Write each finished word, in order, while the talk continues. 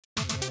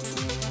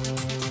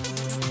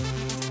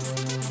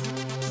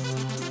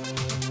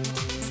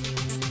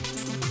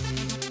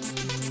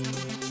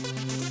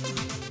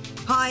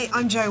Hi,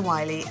 I'm Jo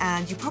Whiley,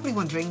 and you're probably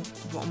wondering,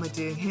 what am I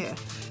doing here?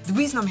 The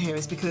reason I'm here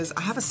is because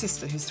I have a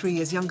sister who's 3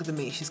 years younger than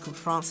me. She's called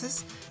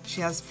Frances. She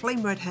has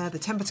flame red hair, the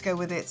temper to go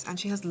with it, and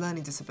she has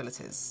learning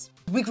disabilities.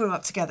 We grew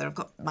up together. I've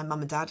got my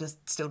mum and dad are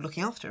still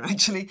looking after her,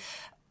 actually.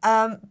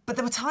 But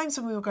there were times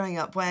when we were growing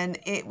up when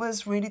it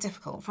was really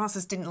difficult.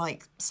 Frances didn't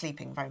like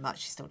sleeping very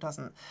much. She still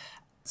doesn't.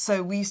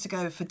 So we used to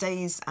go for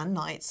days and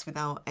nights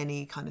without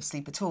any kind of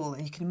sleep at all,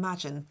 and you can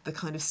imagine the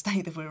kind of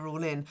state that we were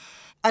all in.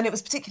 And it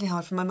was particularly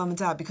hard for my mum and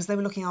dad because they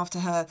were looking after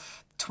her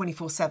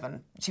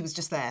 24/7. She was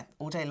just there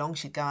all day long.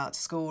 She'd go out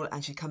to school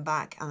and she'd come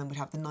back, and then we'd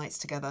have the nights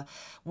together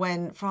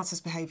when Frances'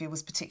 behaviour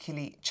was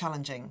particularly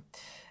challenging.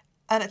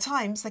 And at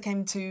times they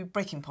came to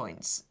breaking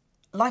points.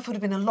 Life would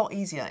have been a lot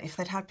easier if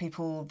they'd had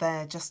people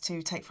there just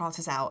to take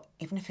Frances out,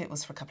 even if it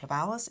was for a couple of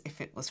hours, if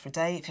it was for a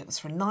day, if it was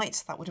for a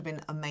night. That would have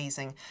been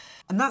amazing.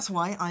 And that's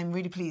why I'm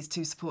really pleased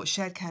to support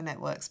Shared Care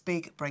Network's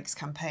Big Breaks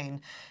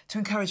campaign to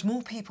encourage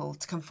more people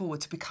to come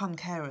forward to become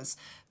carers,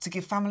 to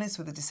give families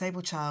with a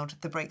disabled child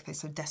the break they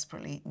so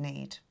desperately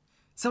need.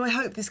 So I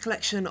hope this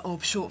collection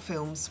of short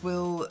films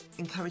will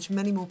encourage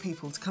many more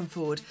people to come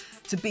forward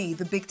to be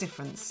the big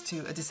difference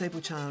to a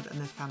disabled child and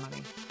their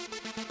family.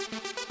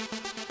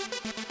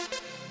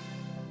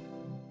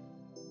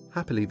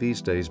 Happily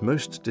these days,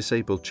 most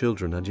disabled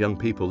children and young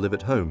people live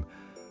at home,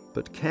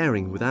 but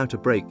caring without a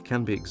break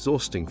can be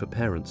exhausting for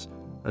parents,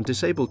 and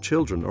disabled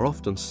children are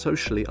often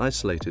socially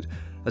isolated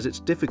as it's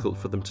difficult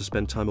for them to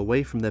spend time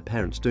away from their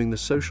parents doing the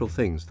social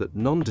things that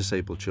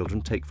non-disabled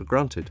children take for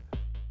granted.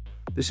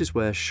 This is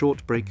where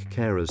short break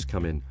carers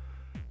come in.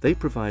 They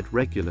provide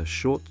regular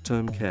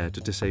short-term care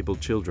to disabled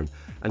children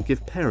and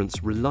give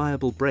parents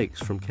reliable breaks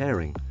from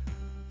caring.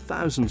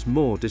 Thousands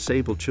more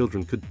disabled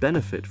children could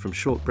benefit from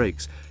short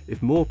breaks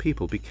if more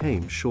people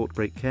became short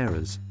break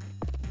carers.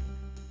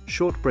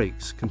 Short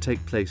breaks can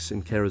take place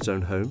in carers'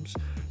 own homes,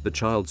 the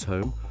child's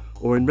home,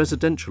 or in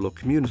residential or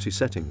community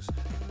settings.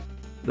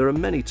 There are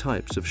many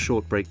types of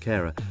short break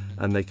carer,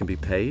 and they can be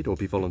paid or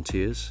be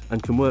volunteers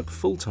and can work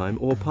full-time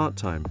or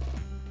part-time.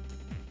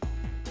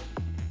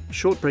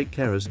 Short break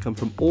carers come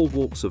from all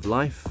walks of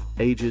life,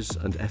 ages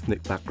and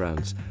ethnic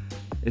backgrounds.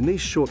 In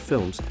these short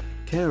films,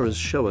 carers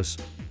show us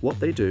what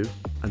they do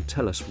and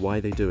tell us why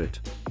they do it.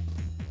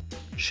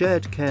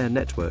 Shared Care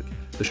Network,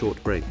 the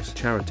Short Breaks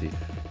charity,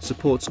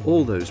 supports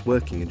all those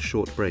working in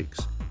short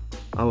breaks.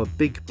 Our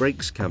Big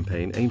Breaks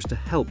campaign aims to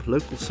help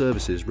local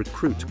services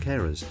recruit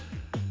carers.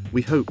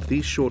 We hope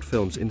these short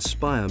films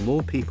inspire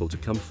more people to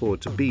come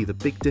forward to be the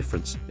big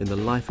difference in the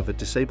life of a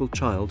disabled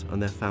child and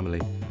their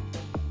family.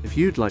 If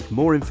you'd like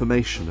more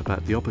information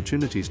about the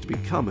opportunities to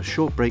become a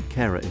short break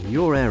carer in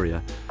your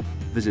area,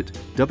 visit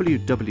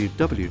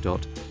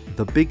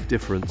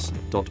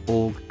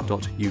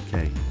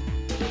www.thebigdifference.org.uk.